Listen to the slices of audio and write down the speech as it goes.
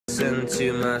listen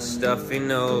to my stuffy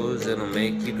nose, it'll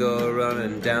make you go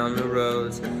running down the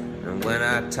roads. And when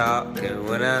I talk and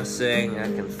when I sing, I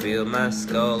can feel my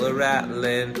skull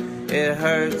a-rattling. It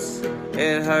hurts,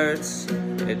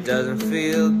 it doesn't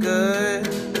feel good.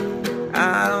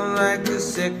 I don't like the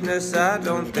sickness, I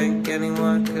don't think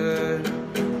anyone could.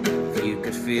 If you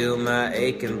could feel my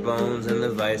aching bones and the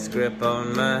vice grip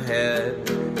on my head,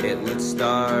 it would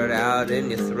start out in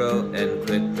your throat and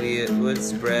quickly it would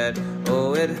spread.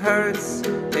 Oh, it hurts,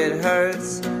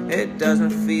 it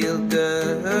doesn't feel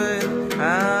good.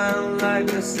 I don't like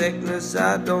the sickness,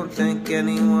 I don't think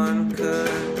anyone could.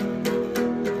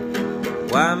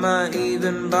 Why am I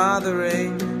even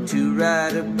bothering to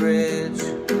ride a bridge?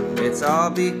 It's all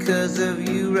because of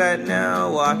you right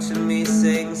now, watching me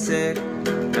sing sick.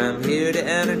 I'm here to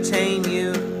entertain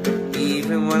you,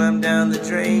 even when I'm down the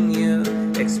drain. You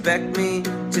expect me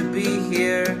to be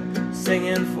here,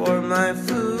 singing for my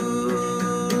food.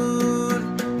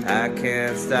 I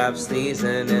can't stop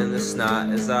sneezing and the snot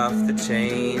is off the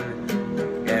chain.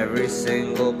 Every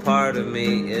single part of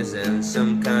me is in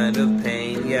some kind of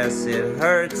pain. Yes, it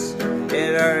hurts,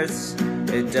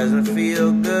 it doesn't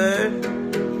feel good.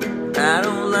 I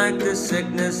don't like the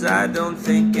sickness, I don't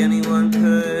think anyone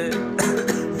could.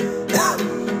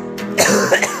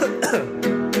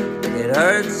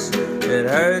 It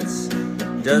hurts,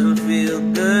 doesn't feel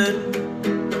good.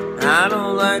 I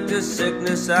don't like the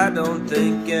sickness, I don't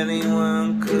think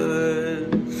anyone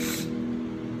could.